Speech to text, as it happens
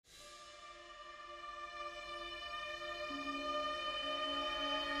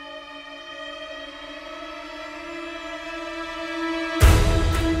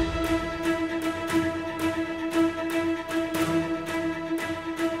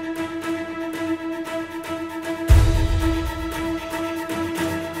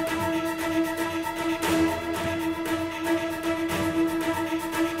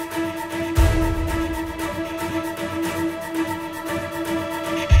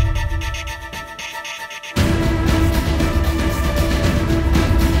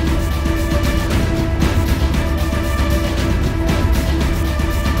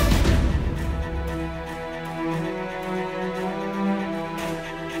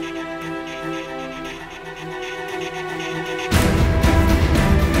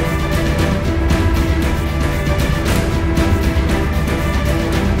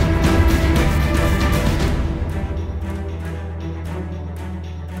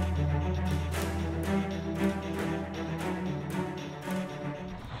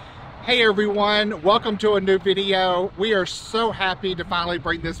Hey everyone, welcome to a new video. We are so happy to finally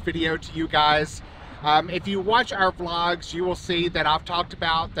bring this video to you guys. If you watch our vlogs, you will see that I've talked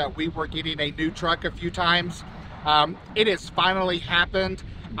about that we were getting a new truck a few times. It has finally happened.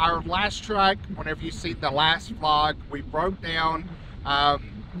 Our last truck, whenever you see the last vlog, we broke down.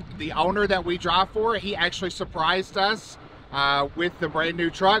 The owner that we drive for, he actually surprised us with the brand new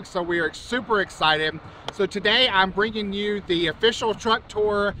truck, so we are super excited. So today I'm bringing you the official truck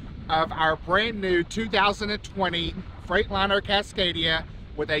tour of our brand new 2020 Freightliner Cascadia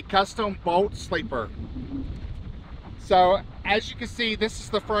with a custom bolt sleeper. So as you can see, this is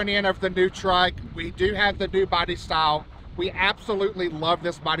the front end of the new truck. We do have the new body style. We absolutely love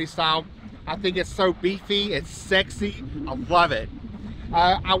this body style. I think it's so beefy, it's sexy, I love it.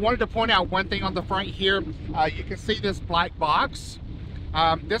 I wanted to point out one thing on the front here. You can see this black box.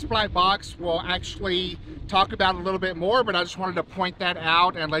 This black box we'll actually talk about a little bit more, but I just wanted to point that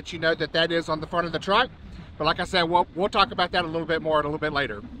out and let you know that that is on the front of the truck. But like I said, we'll talk about that a little bit more a little bit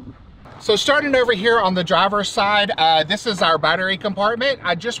later. So starting over here on the driver's side, this is our battery compartment.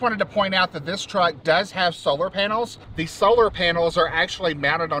 I just wanted to point out that this truck does have solar panels. The solar panels are actually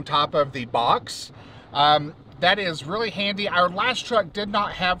mounted on top of the box. That is really handy. Our last truck did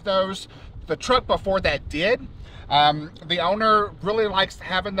not have those. The truck before that did. The owner really likes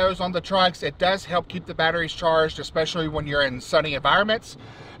having those on the trucks. It does help keep the batteries charged, especially when you're in sunny environments.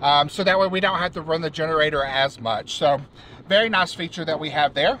 So that way we don't have to run the generator as much. So very nice feature that we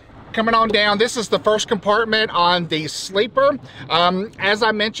have there. Coming on down, this is the first compartment on the sleeper. As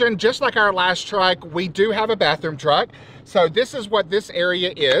I mentioned, just like our last truck, we do have a bathroom truck. So this is what this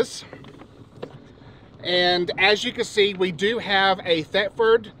area is. And as you can see, we do have a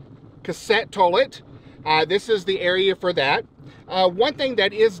Thetford cassette toilet. This is the area for that. One thing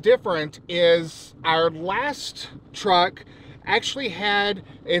that is different is our last truck actually had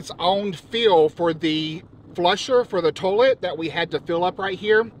its own fill for the flusher for the toilet that we had to fill up right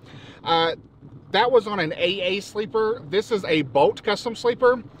here. That was on an AA sleeper. This is a Bolt custom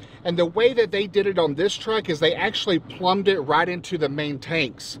sleeper. And the way that they did it on this truck is they actually plumbed it right into the main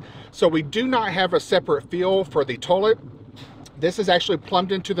tanks. So we do not have a separate fill for the toilet. This is actually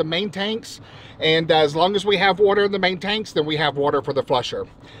plumbed into the main tanks. And as long as we have water in the main tanks, then we have water for the flusher.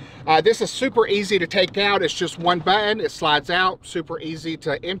 This is super easy to take out. It's just one button. It slides out. Super easy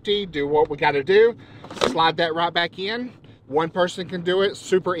to empty. Do what we got to do. Slide that right back in. One person can do it.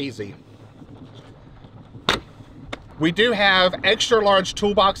 Super easy. We do have extra large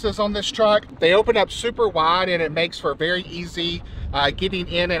toolboxes on this truck. They open up super wide and it makes for very easy getting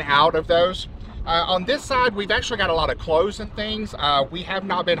in and out of those. On this side, we've actually got a lot of clothes and things. We have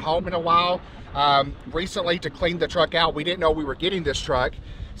not been home in a while recently to clean the truck out. We didn't know we were getting this truck.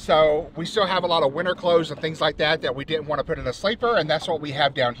 So we still have a lot of winter clothes and things like that that we didn't want to put in a sleeper, and that's what we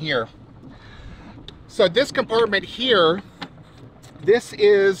have down here. So this compartment here, this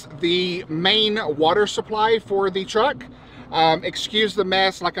is the main water supply for the truck. Excuse the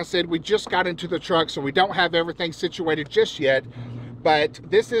mess. Like I said, we just got into the truck, so we don't have everything situated just yet. But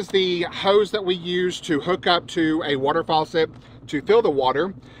this is the hose that we use to hook up to a water faucet to fill the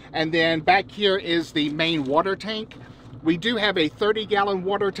water. And then back here is the main water tank. We do have a 30-gallon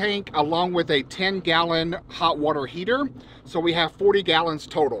water tank along with a 10-gallon hot water heater. So we have 40 gallons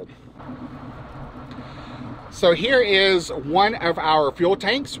total. So here is one of our fuel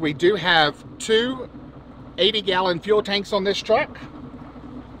tanks. We do have two 80-gallon fuel tanks on this truck.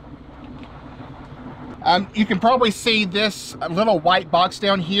 You can probably see this little white box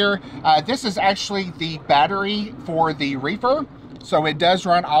down here. This is actually the battery for the reefer. So it does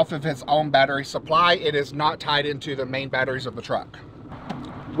run off of its own battery supply. It is not tied into the main batteries of the truck.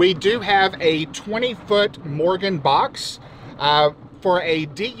 We do have a 20-foot Morgan box. For a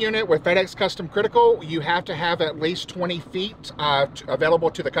D unit with FedEx Custom Critical, you have to have at least 20 feet available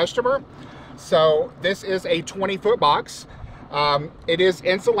to the customer. So this is a 20-foot box. It is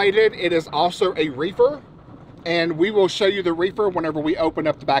insulated. It is also a reefer, and we will show you the reefer whenever we open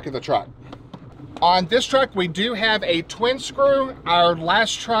up the back of the truck. On this truck, we do have a twin screw. Our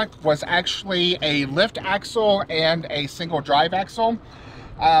last truck was actually a lift axle and a single drive axle.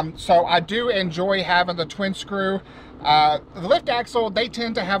 So I do enjoy having the twin screw. The lift axle, they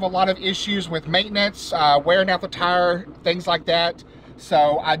tend to have a lot of issues with maintenance, wearing out the tire, things like that.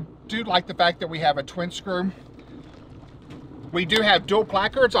 So I do like the fact that we have a twin screw. We do have dual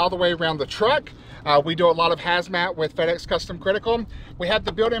placards all the way around the truck. We do a lot of hazmat with FedEx Custom Critical. We have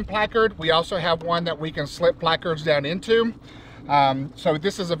the built-in placard. We also have one that we can slip placards down into. So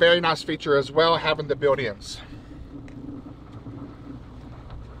this is a very nice feature as well, having the built-ins.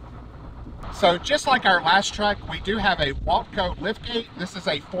 So just like our last truck, we do have a Waltco liftgate. This is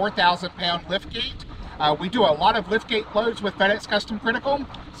a 4,000-pound liftgate. We do a lot of liftgate loads with FedEx Custom Critical,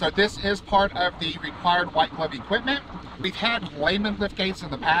 so this is part of the required white glove equipment. We've had layman liftgates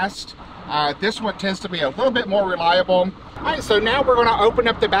in the past. This one tends to be a little bit more reliable. All right, so now we're going to open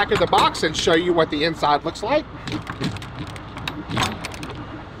up the back of the box and show you what the inside looks like.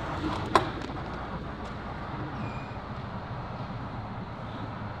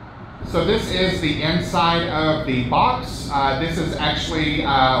 So this is the inside of the box. This is actually a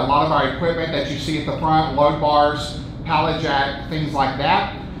lot of our equipment that you see at the front, load bars, pallet jack, things like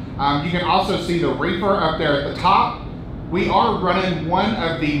that. You can also see the reefer up there at the top. We are running one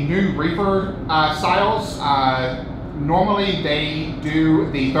of the new reefer styles. Normally they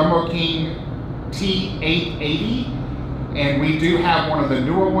do the Thermo King T880, and we do have one of the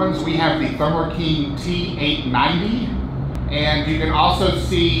newer ones. We have the Thermo King T890. And you can also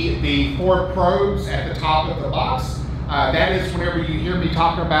see the 4 probes at the top of the box. That is whenever you hear me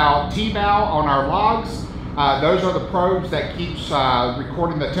talk about T-Val on our logs, those are the probes that keeps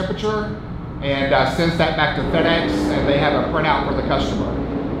recording the temperature and sends that back to FedEx, and they have a printout for the customer.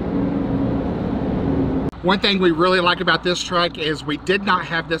 One thing we really like about this truck is we did not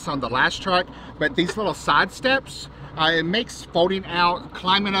have this on the last truck, but these little side steps, it makes folding out,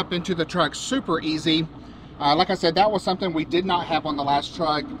 climbing up into the truck super easy. Like I said, that was something we did not have on the last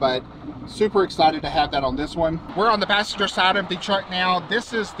truck, but super excited to have that on this one. We're on the passenger side of the truck now.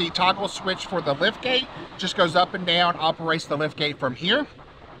 This is the toggle switch for the liftgate. Just goes up and down, operates the liftgate from here.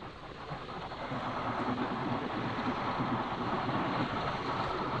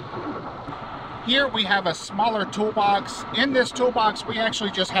 Here we have a smaller toolbox. In this toolbox, we actually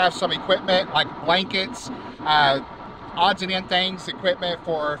just have some equipment like blankets, odds and end things, equipment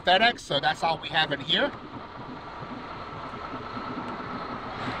for FedEx, so that's all we have in here.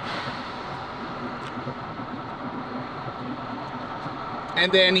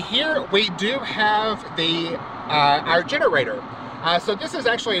 And then here we do have the our generator. So this is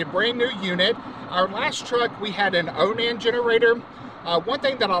actually a brand new unit. Our last truck we had an Onan generator. One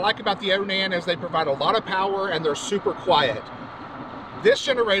thing that I like about the Onan is they provide a lot of power and they're super quiet. This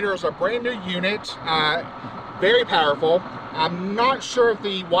generator is a brand new unit, very powerful. I'm not sure of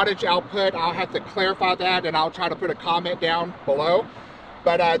the wattage output. I'll have to clarify that, and I'll try to put a comment down below.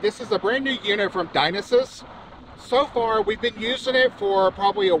 But this is a brand new unit from Dynasis. So far, we've been using it for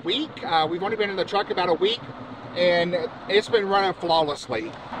probably a week. We've only been in the truck about a week, and it's been running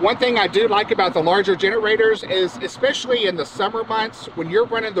flawlessly. One thing I do like about the larger generators is, especially in the summer months, when you're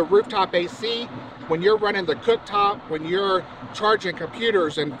running the rooftop AC, when you're running the cooktop, when you're charging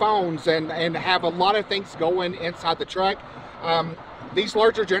computers and phones and have a lot of things going inside the truck, these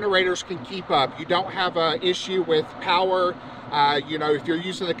larger generators can keep up. You don't have an issue with power, you know, if you're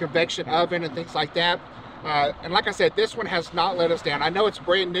using the convection oven and things like that. And like I said, this one has not let us down. I know it's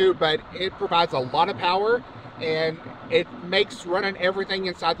brand new, but it provides a lot of power and it makes running everything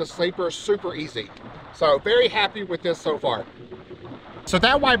inside the sleeper super easy. So very happy with this so far. So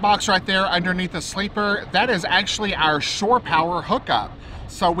that white box right there underneath the sleeper, that is actually our shore power hookup.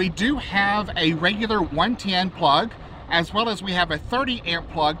 So we do have a regular 110 plug, as well as we have a 30 amp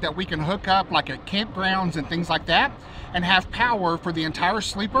plug that we can hook up like at campgrounds and things like that, and have power for the entire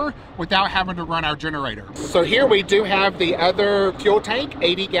sleeper without having to run our generator. So here we do have the other fuel tank,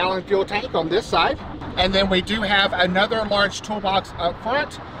 80-gallon fuel tank on this side. And then we do have another large toolbox up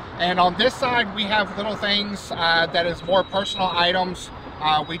front. And on this side, we have little things that is more personal items.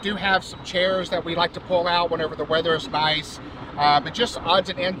 We do have some chairs that we like to pull out whenever the weather is nice. But just odds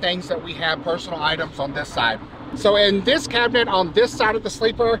and end things that we have, personal items on this side. So in this cabinet on this side of the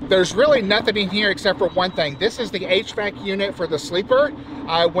sleeper, there's really nothing in here except for one thing. This is the HVAC unit for the sleeper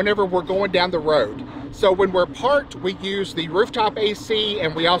whenever we're going down the road. So when we're parked, we use the rooftop AC,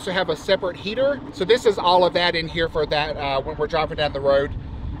 and we also have a separate heater. So this is all of that in here for that when we're driving down the road.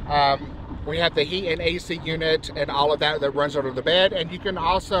 We have the heat and AC unit and all of that that runs under the bed. And you can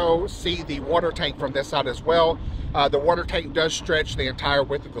also see the water tank from this side as well. The water tank does stretch the entire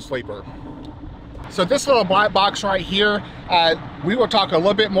width of the sleeper. So this little black box right here, we will talk a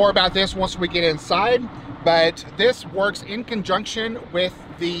little bit more about this once we get inside, but this works in conjunction with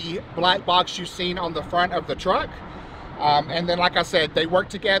the black box you've seen on the front of the truck. And then, like I said, they work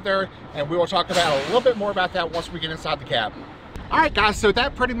together, and we will talk about a little bit more about that once we get inside the cab. All right, guys, so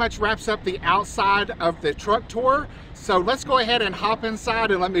that pretty much wraps up the outside of the truck tour. So let's go ahead and hop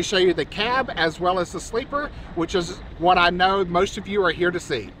inside and let me show you the cab as well as the sleeper, which is what I know most of you are here to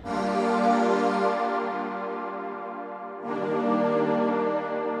see.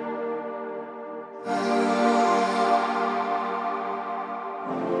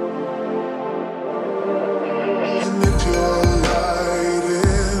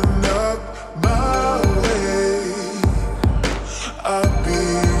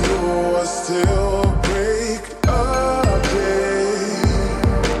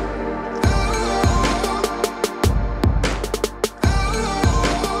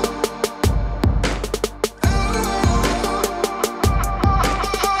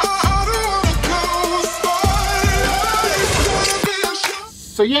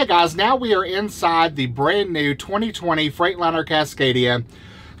 So yeah, guys, now we are inside the brand new 2020 Freightliner Cascadia.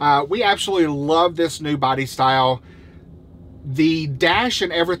 We absolutely love this new body style. The dash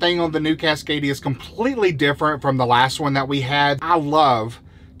and everything on the new Cascadia is completely different from the last one that we had. I love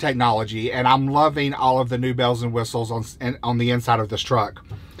technology, and I'm loving all of the new bells and whistles on the inside of this truck.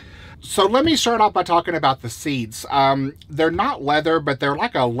 So let me start off by talking about the seats. They're not leather, but they're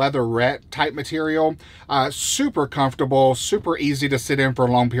like a leatherette type material. Super comfortable, super easy to sit in for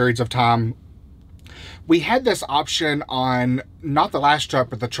long periods of time. We had this option on, not the last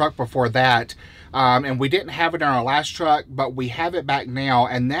truck, but the truck before that. And we didn't have it on our last truck, but we have it back now,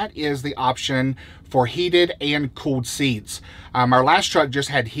 and that is the option for heated and cooled seats. Our last truck just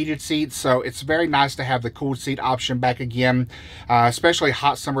had heated seats, so it's very nice to have the cooled seat option back again, especially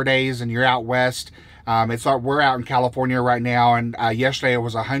hot summer days and you're out west. We're out in California right now, and yesterday it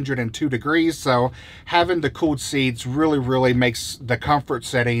was 102 degrees, so having the cooled seats really makes the comfort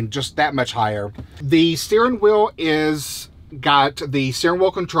setting just that much higher. The steering wheel got the steering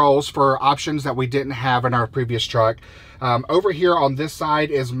wheel controls for options that we didn't have in our previous truck. Over here on this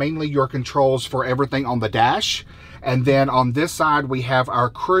side is mainly your controls for everything on the dash. And then on this side, we have our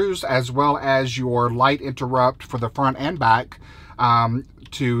cruise as well as your light interrupt for the front and back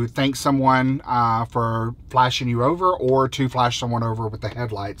to thank someone for flashing you over or to flash someone over with the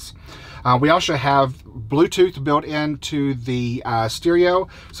headlights. We also have Bluetooth built into the stereo,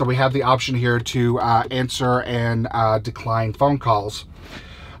 so we have the option here to answer and decline phone calls.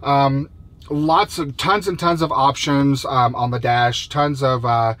 Tons and tons of options on the dash, tons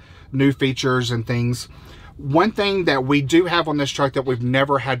of new features and things. One thing that we do have on this truck that we've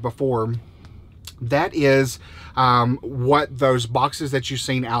never had before, that is what those boxes that you've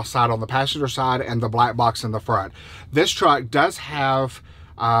seen outside on the passenger side and the black box in the front. This truck does have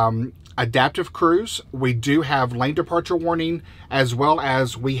adaptive cruise. We do have lane departure warning, as well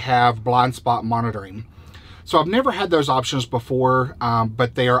as we have blind spot monitoring. So I've never had those options before,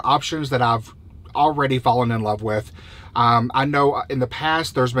 but they are options that I've already fallen in love with. I know in the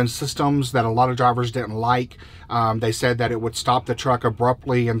past there's been systems that a lot of drivers didn't like. They said that it would stop the truck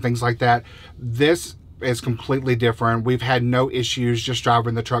abruptly and things like that. This is completely different. We've had no issues just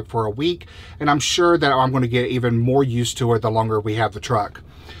driving the truck for a week, and I'm sure that I'm going to get even more used to it the longer we have the truck.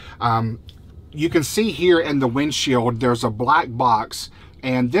 You can see here in the windshield there's a black box,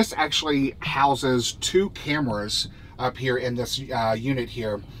 and this actually houses 2 cameras up here in this unit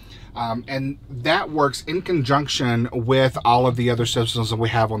here. And that works in conjunction with all of the other systems that we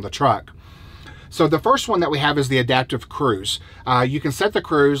have on the truck. So the first one that we have is the adaptive cruise. You can set the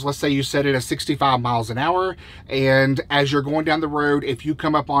cruise, let's say you set it at 65 miles an hour, and as you're going down the road, if you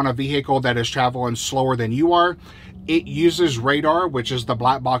come up on a vehicle that is traveling slower than you are, it uses radar, which is the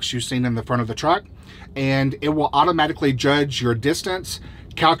black box you've seen in the front of the truck, and it will automatically judge your distance,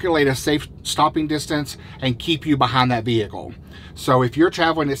 calculate a safe stopping distance, and keep you behind that vehicle. So if you're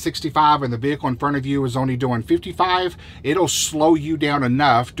traveling at 65 and the vehicle in front of you is only doing 55, it'll slow you down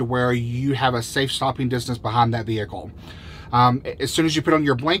enough to where you have a safe stopping distance behind that vehicle. As soon as you put on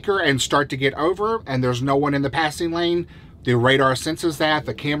your blinker and start to get over and there's no one in the passing lane, the radar senses that,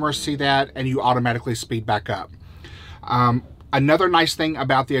 the cameras see that, and you automatically speed back up. Another nice thing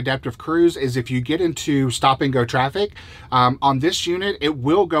about the adaptive cruise is if you get into stop and go traffic, on this unit, it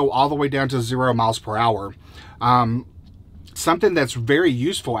will go all the way down to 0 miles per hour. Something that's very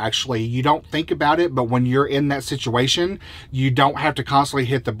useful, actually. You don't think about it, but when you're in that situation, you don't have to constantly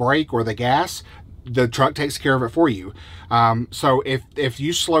hit the brake or the gas. The truck takes care of it for you. So if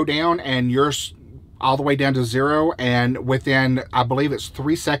you slow down and you're all the way down to 0, and within, I believe it's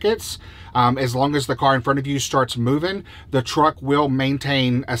 3 seconds, as long as the car in front of you starts moving, the truck will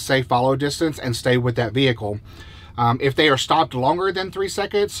maintain a safe follow distance and stay with that vehicle. If they are stopped longer than 3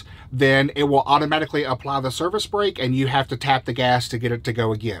 seconds, then it will automatically apply the service brake and you have to tap the gas to get it to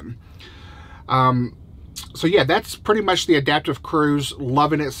go again. So yeah, that's pretty much the adaptive cruise.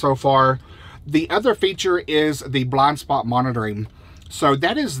 Loving it so far. The other feature is the blind spot monitoring. So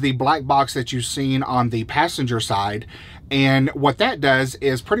that is the black box that you've seen on the passenger side. And what that does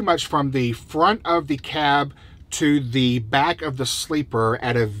is pretty much from the front of the cab to the back of the sleeper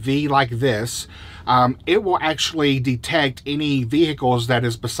at a V like this, it will actually detect any vehicles that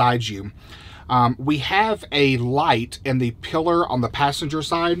is beside you. We have a light in the pillar on the passenger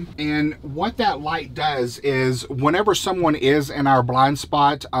side, and what that light does is whenever someone is in our blind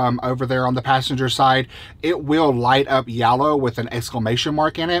spot over there on the passenger side, it will light up yellow with an exclamation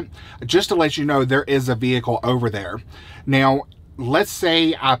mark in it, just to let you know there is a vehicle over there. Now, let's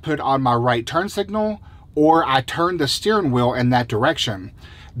say I put on my right turn signal, or I turn the steering wheel in that direction,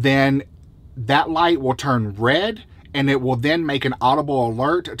 then that light will turn red and it will then make an audible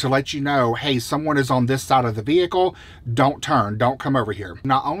alert to let you know, hey, someone is on this side of the vehicle. Don't turn, don't come over here.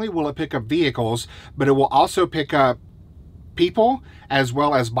 Not only will it pick up vehicles, but it will also pick up people, as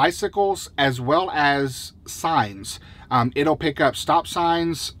well as bicycles, as well as signs. It'll pick up stop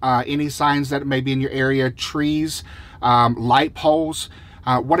signs, any signs that may be in your area, trees, light poles.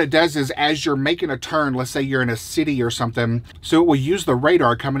 What it does is, as you're making a turn, let's say you're in a city or something, so it will use the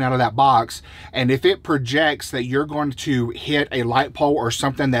radar coming out of that box, and if it projects that you're going to hit a light pole or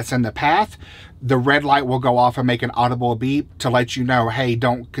something that's in the path, the red light will go off and make an audible beep to let you know, hey,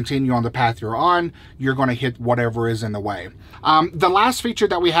 don't continue on the path you're on. You're going to hit whatever is in the way. The last feature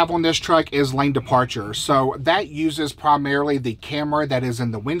that we have on this truck is lane departure. So that uses primarily the camera that is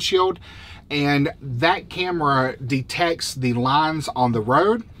in the windshield, and that camera detects the lines on the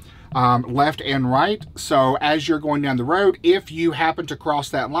road, left and right. So as you're going down the road, if you happen to cross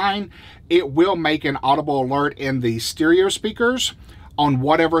that line, it will make an audible alert in the stereo speakers on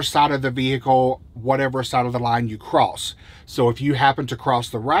whatever side of the vehicle, whatever side of the line you cross. So if you happen to cross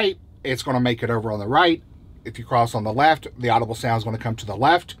the right, it's going to make it over on the right. If you cross on the left, the audible sound is going to come to the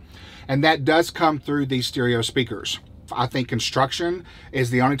left. And that does come through these stereo speakers. I think construction is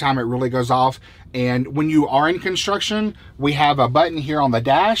the only time it really goes off. And when you are in construction, we have a button here on the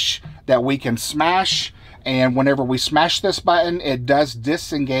dash that we can smash. And whenever we smash this button, it does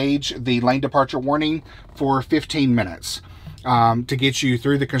disengage the lane departure warning for 15 minutes to get you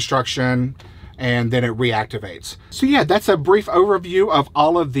through the construction, and then it reactivates. So yeah, that's a brief overview of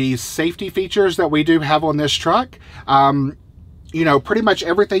all of these safety features that we do have on this truck. You know, pretty much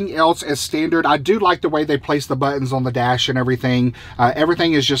everything else is standard. I do like the way they place the buttons on the dash and everything.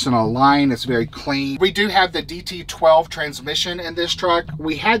 Everything is just in a line. It's very clean. We do have the DT12 transmission in this truck.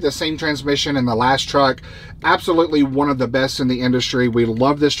 We had the same transmission in the last truck. Absolutely one of the best in the industry. We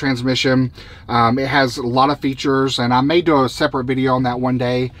love this transmission. It has a lot of features, and I may do a separate video on that one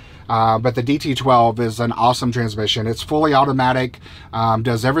day. But the DT12 is an awesome transmission. It's fully automatic,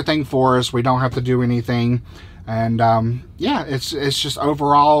 does everything for us. We don't have to do anything. And yeah, it's just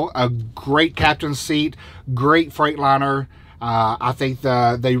overall a great captain's seat, great Freightliner. I think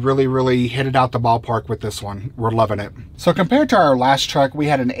they really hit it out the ballpark with this one. We're loving it. So compared to our last truck, we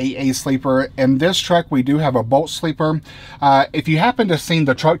had an AA sleeper. In this truck, we do have a bolt sleeper. If you happen to have seen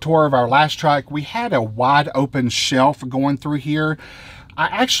the truck tour of our last truck, we had a wide open shelf going through here. I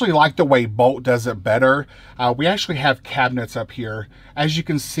actually like the way Bolt does it better. We actually have cabinets up here. As you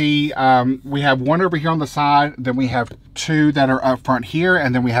can see, we have one over here on the side, then we have two that are up front here,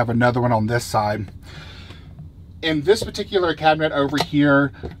 and then we have another one on this side. In this particular cabinet over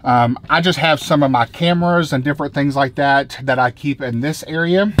here, I just have some of my cameras and different things like that that I keep in this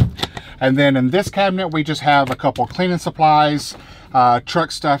area. And then in this cabinet, we just have a couple cleaning supplies,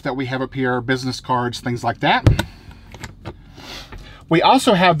 truck stuff that we have up here, business cards, things like that. We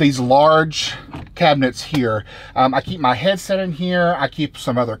also have these large cabinets here. I keep my headset in here. I keep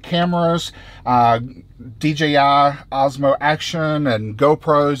some other cameras, DJI, Osmo Action, and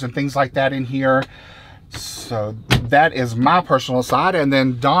GoPros and things like that in here. So that is my personal side. And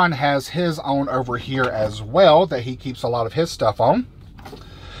then Don has his own over here as well that he keeps a lot of his stuff on.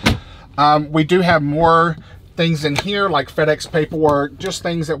 We do have more things in here like FedEx paperwork, just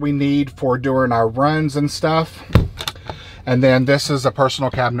things that we need for doing our runs and stuff. And then this is a personal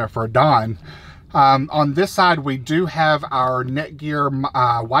cabinet for Don. On this side, we do have our Netgear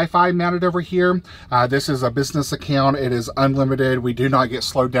Wi-Fi mounted over here. This is a business account. It is unlimited. We do not get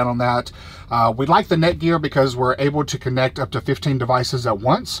slowed down on that. We like the Netgear because we're able to connect up to 15 devices at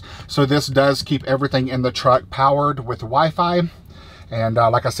once. So this does keep everything in the truck powered with Wi-Fi. And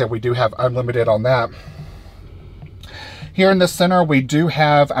like I said, we do have unlimited on that. Here in the center, we do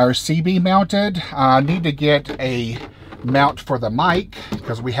have our CB mounted. I need to get a mount for the mic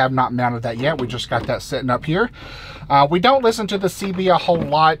because we have not mounted that yet. We just got that sitting up here. We don't listen to the CB a whole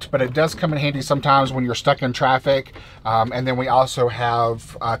lot, but it does come in handy sometimes when you're stuck in traffic. And then we also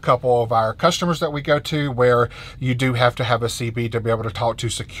have a couple of our customers that we go to where you do have to have a CB to be able to talk to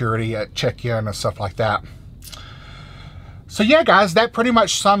security at check-in and stuff like that. So yeah, guys, that pretty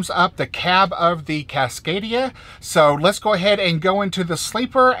much sums up the cab of the Cascadia. So let's go ahead and go into the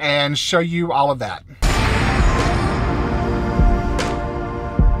sleeper and show you all of that.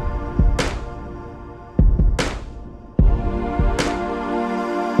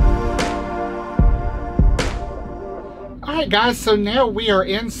 Alright guys, so now we are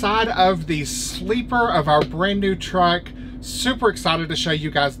inside of the sleeper of our brand new truck. Super excited to show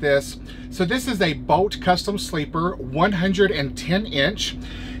you guys this. So this is a Bolt custom sleeper, 110 inch.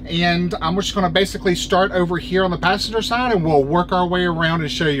 And I'm just gonna basically start over here on the passenger side and we'll work our way around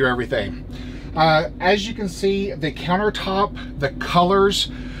and show you everything. As you can see, the countertop, the colors,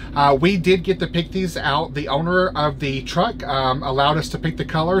 we did get to pick these out. The owner of the truck allowed us to pick the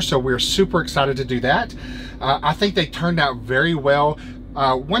colors, so we're super excited to do that. I think they turned out very well.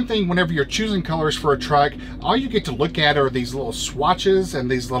 One thing, whenever you're choosing colors for a truck, all you get to look at are these little swatches and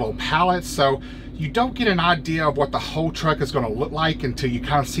these little palettes, so you don't get an idea of what the whole truck is going to look like until you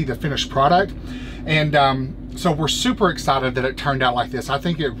kind of see the finished product. And so we're super excited that it turned out like this. I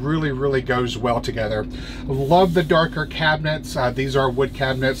think it really goes well together. Love the darker cabinets. These are wood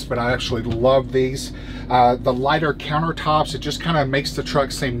cabinets, but I actually love these. The lighter countertops, it just kind of makes the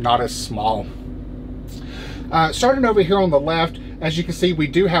truck seem not as small. Starting over here on the left, as you can see, we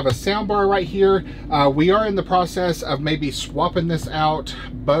do have a sound bar right here. We are in the process of maybe swapping this out.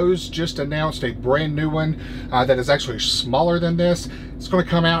 Bose just announced a brand new one that is actually smaller than this. It's going to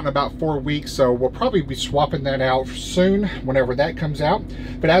come out in about 4 weeks, so we'll probably be swapping that out soon whenever that comes out.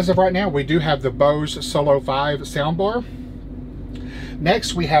 But as of right now, we do have the Bose Solo 5 soundbar.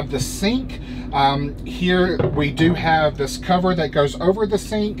 Next, we have the sink. Here we do have this cover that goes over the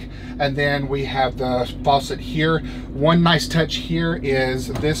sink, and then we have the faucet here. One nice touch here is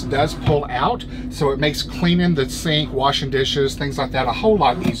this does pull out, so it makes cleaning the sink, washing dishes, things like that a whole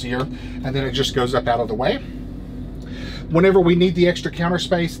lot easier, and then it just goes up out of the way. Whenever we need the extra counter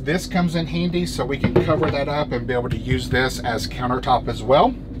space, this comes in handy, so we can cover that up and be able to use this as countertop as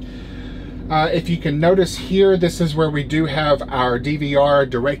well. If you can notice here, this is where we do have our DVR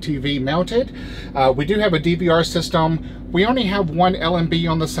DirecTV mounted. We do have a DVR system. We only have one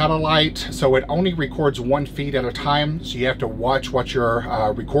LMB on the satellite, so it only records 1 feed at a time, so you have to watch what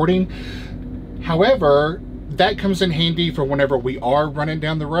you're recording. However, that comes in handy for whenever we are running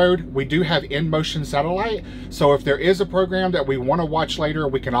down the road. We do have in-motion satellite, so if there is a program that we want to watch later,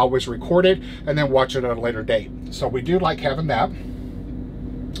 we can always record it and then watch it at a later date. So we do like having that.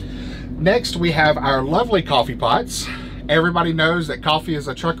 Next, we have our lovely coffee pots. Everybody knows that coffee is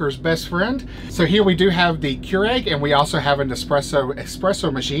a trucker's best friend. So here we do have the Keurig, and we also have an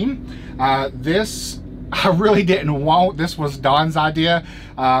espresso machine. This I really didn't want. This was Don's idea.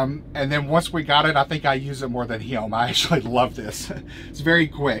 And then once we got it, I think I use it more than him. I actually love this. It's very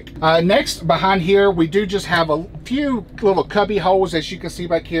quick. Next, behind here, we do just have a few little cubby holes, as you can see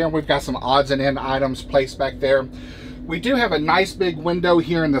back here. And we've got some odds and end items placed back there. We do have a nice big window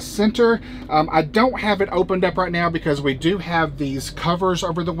here in the center. I don't have it opened up right now because we do have these covers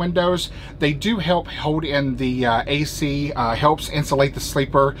over the windows. They do help hold in the AC, helps insulate the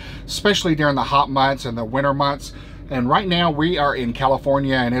sleeper, especially during the hot months and the winter months. And right now we are in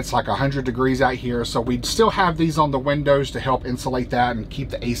California and it's like 100 degrees out here. So we still have these on the windows to help insulate that and keep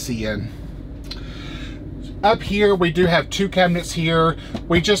the AC in. Up here, we do have 2 cabinets here.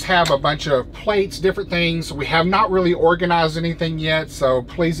 We just have a bunch of plates, different things. We have not really organized anything yet, so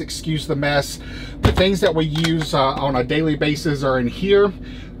please excuse the mess. The things that we use on a daily basis are in here.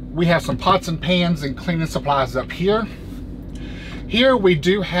 We have some pots and pans and cleaning supplies up here. Here we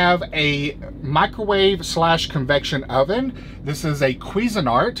do have a microwave / convection oven. This is a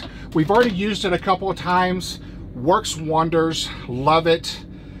Cuisinart. We've already used it a couple of times. Works wonders, love it.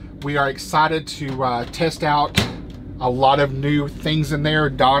 We are excited to test out a lot of new things in there.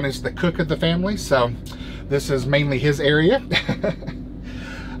 Don is the cook of the family, so this is mainly his area.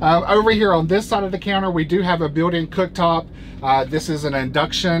 Over here on this side of the counter, we do have a built-in cooktop. This is an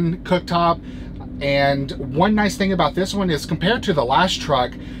induction cooktop. And one nice thing about this one is compared to the last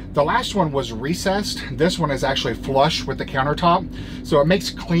truck, the last one was recessed. This one is actually flush with the countertop, so it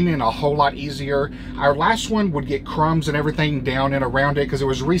makes cleaning a whole lot easier. Our last one would get crumbs and everything down and around it because it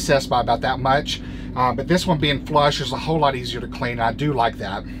was recessed by about that much. But this one being flush is a whole lot easier to clean. I do like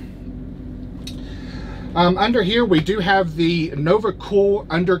that. Under here, we do have the Nova Cool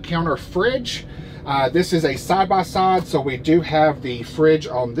under counter fridge. This is a side-by-side, so we do have the fridge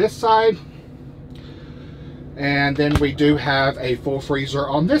on this side. And then we do have a full freezer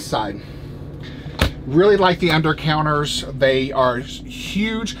on this side. Really like the under counters. They are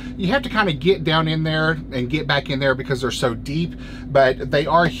huge. You have to kind of get down in there and get back in there because they're so deep, but they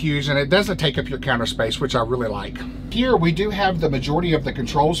are huge and it doesn't take up your counter space, which I really like. Here we do have the majority of the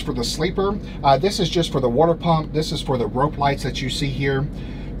controls for the sleeper. This is just for the water pump. This is for the rope lights that you see here.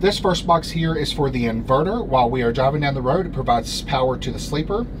 This first box here is for the inverter. While we are driving down the road, it provides power to the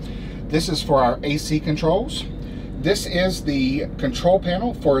sleeper. This is for our AC controls. This is the control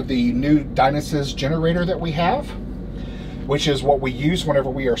panel for the new Dynasis generator that we have, which is what we use whenever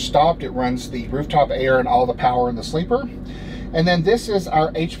we are stopped. It runs the rooftop air and all the power in the sleeper. And then this is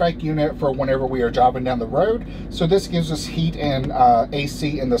our HVAC unit for whenever we are driving down the road. So this gives us heat and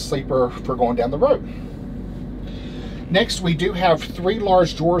AC in the sleeper for going down the road. Next, we do have 3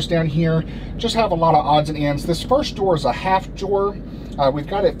 large drawers down here. Just have a lot of odds and ends. This first drawer is a half drawer. We've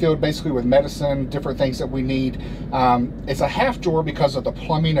got it filled basically with medicine, different things that we need. It's a half drawer because of the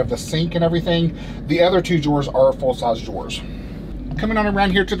plumbing of the sink and everything. The other 2 drawers are full-size drawers. Coming on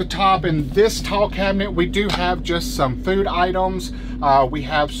around here to the top, in this tall cabinet, we do have just some food items. We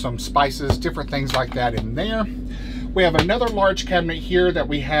have some spices, different things like that in there. We have another large cabinet here that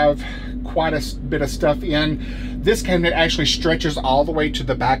we have quite a bit of stuff in. This cabinet actually stretches all the way to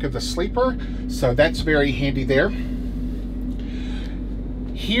the back of the sleeper, so that's very handy there.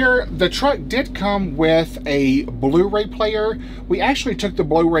 Here, the truck did come with a Blu-ray player. We actually took the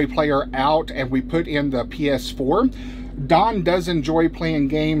Blu-ray player out and we put in the PS4. Don does enjoy playing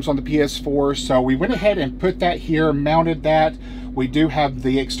games on the PS4, so we went ahead and put that here, mounted that. We do have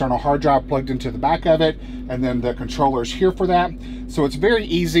the external hard drive plugged into the back of it, and then the controller's here for that. So it's very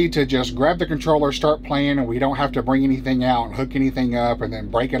easy to just grab the controller, start playing, and we don't have to bring anything out and hook anything up and then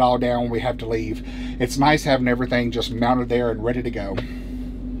break it all down when we have to leave. It's nice having everything just mounted there and ready to go.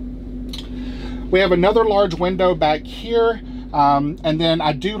 We have another large window back here. And then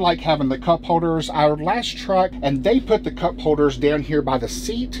I do like having the cup holders. Our last truck, and they put the cup holders down here by the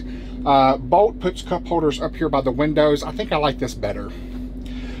seat. Bolt puts cup holders up here by the windows. I think I like this better.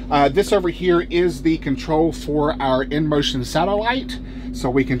 This over here is the control for our in-motion satellite. So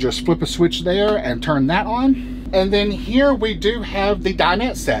we can just flip a switch there and turn that on. And then here we do have the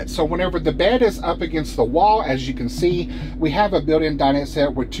dinette set. So whenever the bed is up against the wall, as you can see, we have a built-in dinette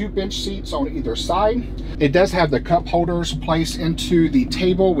set with 2 bench seats on either side. It does have the cup holders placed into the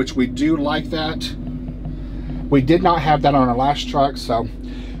table, which we do like that. We did not have that on our last truck, so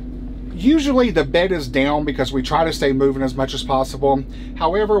usually the bed is down because we try to stay moving as much as possible.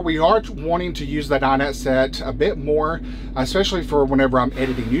 However, we are wanting to use that dinette set a bit more, especially for whenever I'm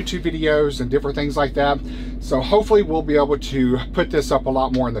editing YouTube videos and different things like that. So hopefully we'll be able to put this up a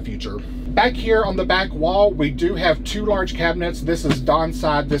lot more in the future. Back here on the back wall, we do have 2 large cabinets. This is Don's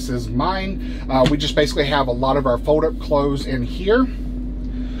side, this is mine. We just basically have a lot of our fold-up clothes in here.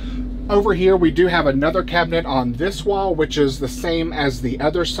 Over here, we do have another cabinet on this wall, which is the same as the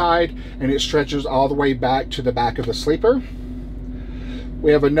other side, and it stretches all the way back to the back of the sleeper.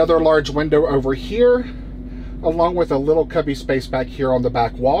 We have another large window over here, along with a little cubby space back here on the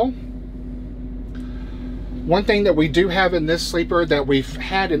back wall. One thing that we do have in this sleeper that we've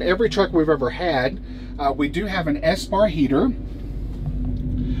had in every truck we've ever had, we do have an S-bar heater.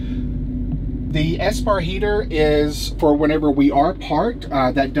 The S-bar heater is for whenever we are parked.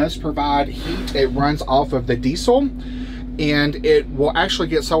 That does provide heat. It runs off of the diesel, and it will actually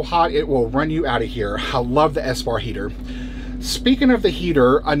get so hot it will run you out of here. I love the S-bar heater. Speaking of the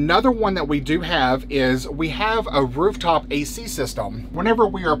heater, another one that we do have is we have a rooftop AC system. Whenever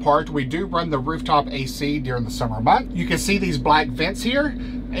we are parked, we do run the rooftop AC during the summer month. You can see these black vents here,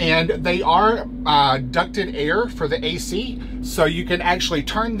 and they are ducted air for the AC. So you can actually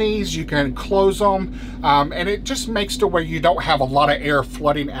turn these, you can close them, and it just makes to where you don't have a lot of air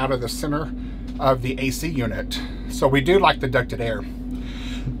flooding out of the center of the AC unit. So we do like the ducted air.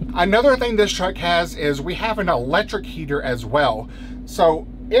 Another thing this truck has is we have an electric heater as well. So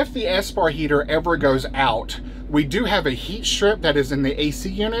if the S-bar heater ever goes out, we do have a heat strip that is in the AC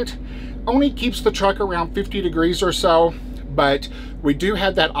unit. Only keeps the truck around 50 degrees or so, but we do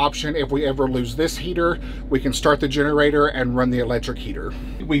have that option. If we ever lose this heater, we can start the generator and run the electric heater.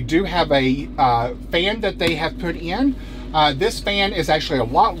 We do have a fan that they have put in. This fan is actually a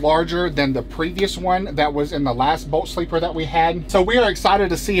lot larger than the previous one that was in the last Bolt sleeper that we had. So we are excited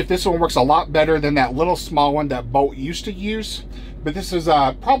to see if this one works a lot better than that little small one that Bolt used to use. But this is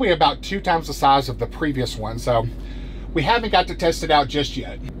probably about 2 times the size of the previous one. So we haven't got to test it out just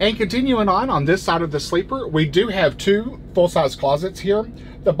yet. And continuing on this side of the sleeper, we do have 2 full-size closets here.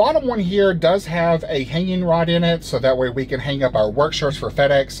 The bottom one here does have a hanging rod in it, so that way we can hang up our work shirts for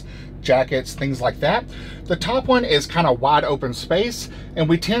FedEx, jackets, things like that. The top one is kind of wide open space, and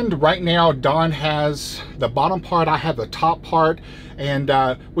we tend right now, Don has the bottom part, I have the top part,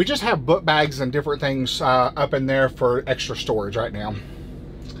 and we just have book bags and different things up in there for extra storage right now.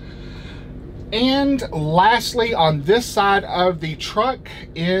 And lastly, on this side of the truck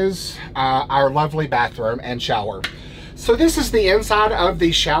is our lovely bathroom and shower. So this is the inside of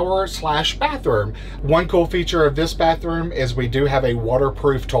the shower slash bathroom. One cool feature of this bathroom is we do have a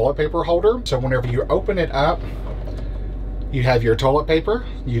waterproof toilet paper holder. So whenever you open it up, you have your toilet paper,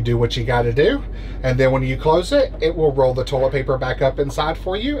 you do what you gotta do, and then when you close it, it will roll the toilet paper back up inside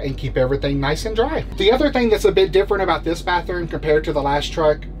for you and keep everything nice and dry. The other thing that's a bit different about this bathroom compared to the last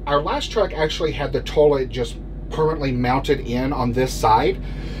truck, our last truck actually had the toilet just permanently mounted in on this side.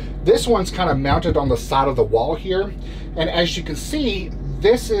 This one's kind of mounted on the side of the wall here. And as you can see,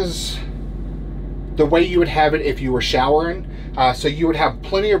 this is the way you would have it if you were showering. So you would have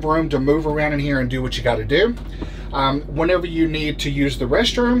plenty of room to move around in here and do what you got to do. Whenever you need to use the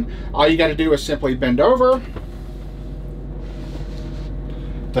restroom, all you got to do is simply bend over.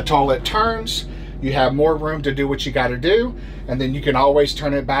 The toilet turns. You have more room to do what you got to do. And then you can always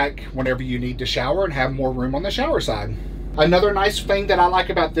turn it back whenever you need to shower and have more room on the shower side. Another nice thing that I like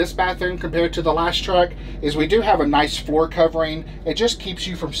about this bathroom compared to the last truck is we do have a nice floor covering. It just keeps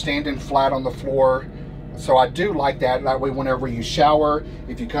you from standing flat on the floor. So I do like that. That way whenever you shower,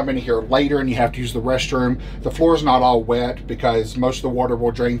 if you come in here later and you have to use the restroom, the floor is not all wet because most of the water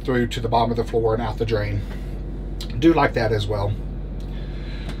will drain through to the bottom of the floor and out the drain. I do like that as well.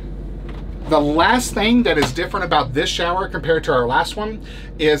 The last thing that is different about this shower compared to our last one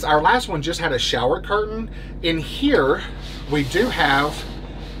is our last one just had a shower curtain. In here, we do have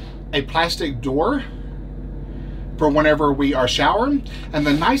a plastic door for whenever we are showering. And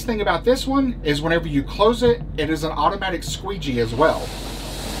the nice thing about this one is whenever you close it, it is an automatic squeegee as well.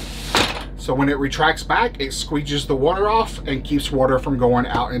 So when it retracts back, it squeegees the water off and keeps water from going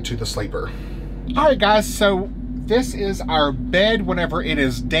out into the sleeper. All right, guys, so this is our bed whenever it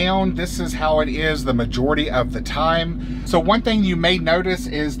is down. This is how it is the majority of the time. So one thing you may notice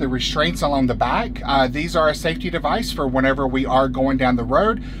is the restraints along the back. These are a safety device for whenever we are going down the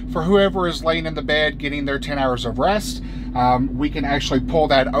road. For whoever is laying in the bed getting their 10 hours of rest, we can actually pull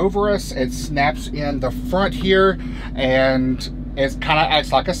that over us. It snaps in the front here and it kind of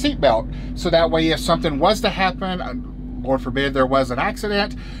acts like a seat belt. So that way if something was to happen, Lord forbid there was an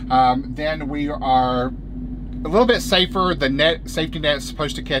accident, then we are a little bit safer. The safety net is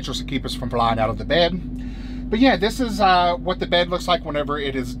supposed to catch us and keep us from flying out of the bed. But yeah, this is what the bed looks like whenever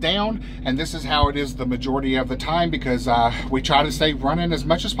it is down, and this is how it is the majority of the time because we try to stay running as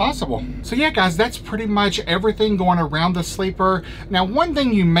much as possible. So yeah, guys, that's pretty much everything going around the sleeper. Now, one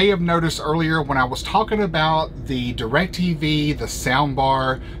thing you may have noticed earlier when I was talking about the DirecTV, the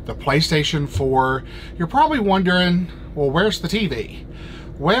soundbar, the PlayStation 4, you're probably wondering, well, where's the TV?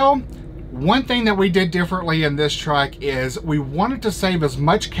 Well, one thing that we did differently in this truck is we wanted to save as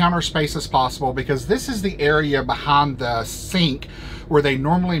much counter space as possible because this is the area behind the sink where they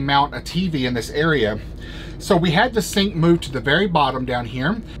normally mount a TV in this area. So we had the sink moved to the very bottom down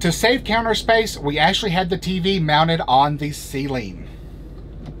here. To save counter space, we actually had the TV mounted on the ceiling.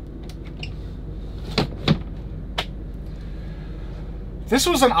 This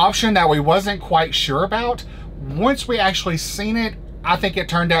was an option that we wasn't quite sure about. Once we actually seen it, I think it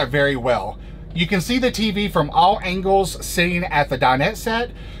turned out very well. You can see the TV from all angles sitting at the dinette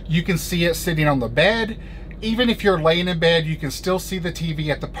set. You can see it sitting on the bed. Even if you're laying in bed, you can still see the TV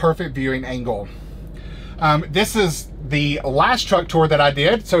at the perfect viewing angle. This is the last truck tour that I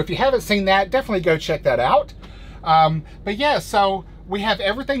did. So if you haven't seen that, definitely go check that out. But yeah, so we have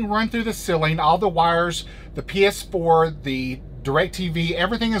everything run through the ceiling, all the wires, the PS4, the DirecTV,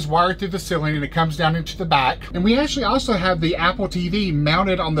 everything is wired through the ceiling and it comes down into the back. And we actually also have the Apple TV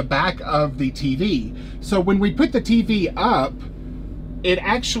mounted on the back of the TV. So when we put the TV up, it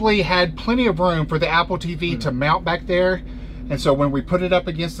actually had plenty of room for the Apple TV to mount back there. And so when we put it up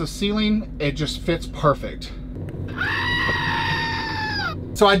against the ceiling, it just fits perfect.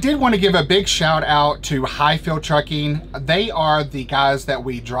 So I did want to give a big shout out to Highfield Trucking. They are the guys that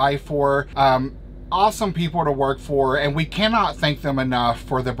we drive for. Awesome people to work for, and we cannot thank them enough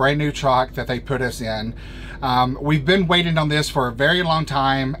for the brand new truck that they put us in. We've been waiting on this for a very long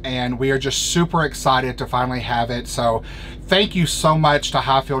time, and we are just super excited to finally have it. So thank you so much to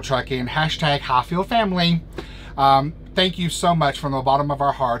Highfield Trucking, hashtag Highfield Family. Thank you so much from the bottom of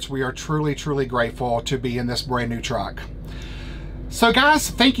our hearts. We are truly, truly grateful to be in this brand new truck. So guys,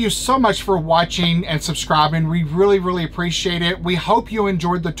 thank you so much for watching and subscribing. We really, really appreciate it. We hope you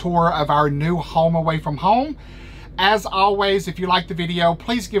enjoyed the tour of our new home away from home. As always, if you liked the video,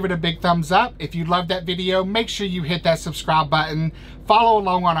 please give it a big thumbs up. If you loved that video, make sure you hit that subscribe button. Follow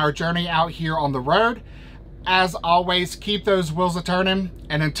along on our journey out here on the road. As always, keep those wheels a-turning.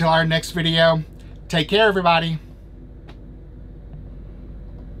 And until our next video, take care, everybody.